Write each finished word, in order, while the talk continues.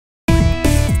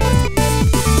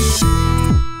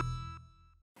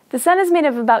The sun is made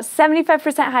of about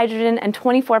 75% hydrogen and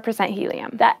 24%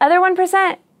 helium. That other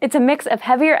 1%, it's a mix of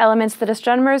heavier elements that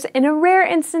astronomers, in a rare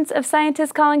instance of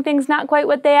scientists calling things not quite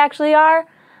what they actually are,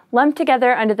 lump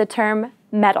together under the term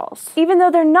metals, even though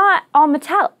they're not all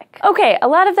metallic. Okay, a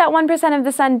lot of that 1% of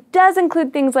the sun does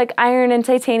include things like iron and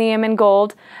titanium and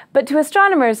gold, but to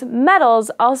astronomers, metals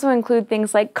also include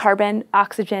things like carbon,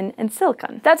 oxygen, and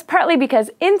silicon. That's partly because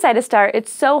inside a star,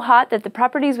 it's so hot that the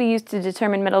properties we use to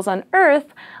determine metals on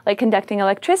Earth, like conducting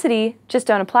electricity, just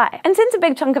don't apply. And since a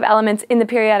big chunk of elements in the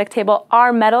periodic table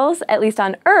are metals, at least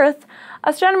on Earth,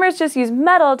 astronomers just use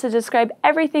metal to describe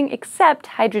everything except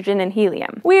hydrogen and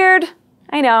helium. Weird,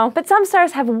 I know, but some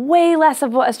stars have way less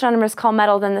of what astronomers call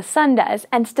metal than the sun does,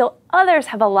 and still others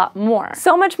have a lot more.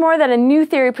 So much more that a new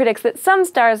theory predicts that some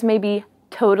stars may be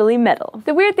totally metal.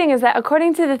 The weird thing is that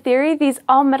according to the theory, these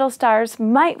all-metal stars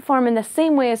might form in the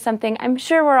same way as something I'm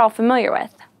sure we're all familiar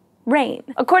with: rain.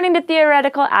 According to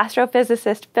theoretical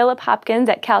astrophysicist Philip Hopkins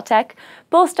at Caltech,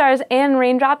 both stars and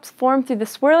raindrops form through the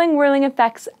swirling, whirling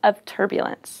effects of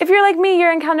turbulence. If you're like me,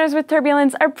 your encounters with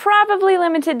turbulence are probably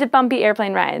limited to bumpy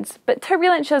airplane rides, but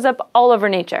turbulence shows up all over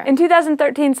nature. In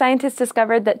 2013, scientists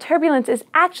discovered that turbulence is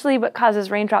actually what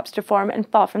causes raindrops to form and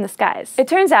fall from the skies. It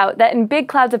turns out that in big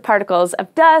clouds of particles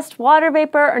of dust, water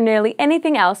vapor, or nearly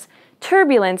anything else,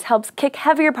 turbulence helps kick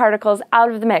heavier particles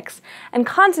out of the mix and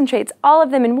concentrates all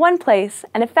of them in one place,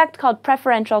 an effect called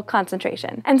preferential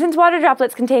concentration. And since water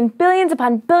droplets contain billions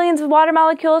upon billions of water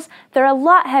molecules, they're a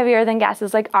lot heavier than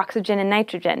gases like oxygen and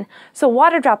nitrogen, so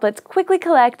water droplets quickly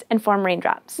collect and form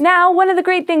raindrops. Now, one of the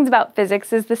great things about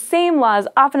physics is the same laws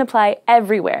often apply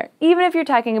everywhere, even if you're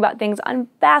talking about things on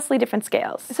vastly different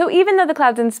scales. So even though the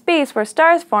clouds in space where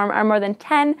stars form are more than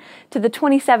 10 to the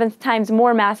 27th times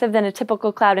more massive than a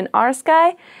typical cloud in our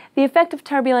sky, the effect of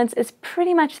turbulence is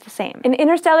pretty much the same. In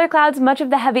interstellar clouds, much of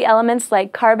the heavy elements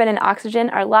like carbon and oxygen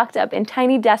are locked up in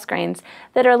tiny dust grains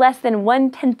that are less than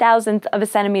 1/10,000th of a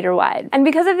centimeter wide. And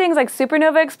because of things like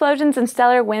supernova explosions and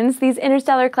stellar winds, these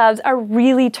interstellar clouds are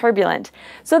really turbulent.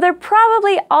 So they're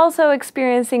probably also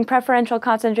experiencing preferential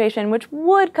concentration, which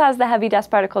would cause the heavy dust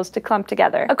particles to clump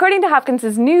together. According to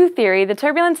Hopkins' new theory, the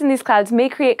turbulence in these clouds may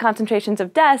create concentrations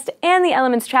of dust and the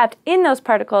elements trapped in those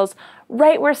particles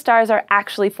right where stars are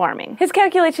actually forming. His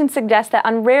calculations suggest that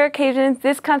on rare occasions,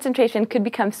 this concentration could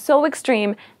become so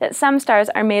extreme that some stars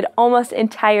are made almost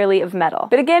entirely of metal.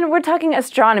 But again, we're talking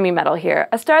astronomy metal here.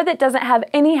 A star that doesn't have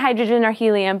any hydrogen or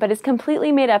helium but is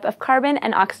completely made up of carbon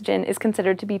and oxygen is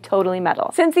considered to be totally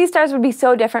metal. Since these stars would be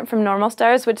so different from normal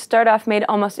stars, which start off made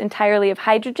almost entirely of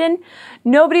hydrogen,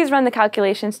 nobody's run the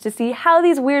calculations to see how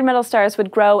these weird metal stars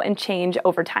would grow and change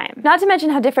over time. Not to mention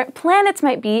how different planets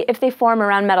might be if they form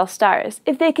around metal stars,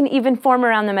 if they can even form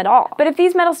around them at all. But if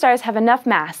these metal stars have enough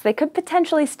mass, they could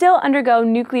potentially still undergo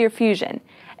nuclear fusion.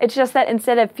 It's just that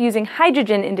instead of fusing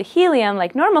hydrogen into helium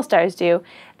like normal stars do,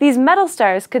 these metal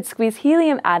stars could squeeze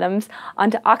helium atoms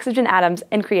onto oxygen atoms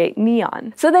and create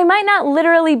neon. So they might not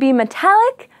literally be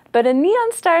metallic, but a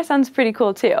neon star sounds pretty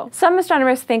cool too. Some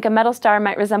astronomers think a metal star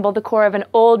might resemble the core of an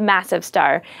old massive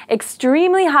star,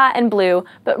 extremely hot and blue,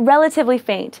 but relatively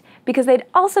faint, because they'd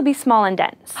also be small and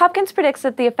dense. Hopkins predicts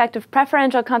that the effect of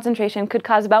preferential concentration could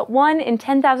cause about 1 in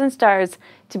 10,000 stars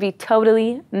to be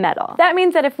totally metal. That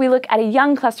means that if we look at a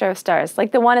young cluster of stars,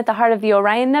 like the one at the heart of the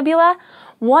Orion Nebula,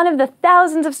 one of the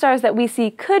thousands of stars that we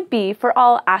see could be, for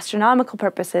all astronomical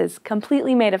purposes,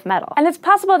 completely made of metal. And it's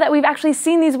possible that we've actually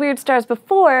seen these weird stars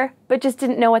before, but just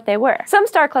didn't know what they were. Some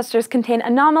star clusters contain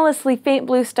anomalously faint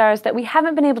blue stars that we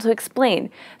haven't been able to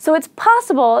explain, so it's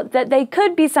possible that they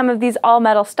could be some of these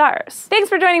all-metal stars. Thanks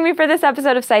for joining me for this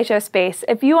episode of SciShow Space.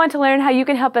 If you want to learn how you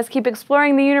can help us keep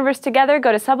exploring the universe together,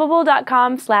 go to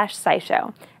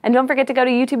subbable.com/scishow. And don't forget to go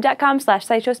to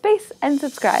youtube.com/SciShowSpace and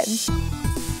subscribe.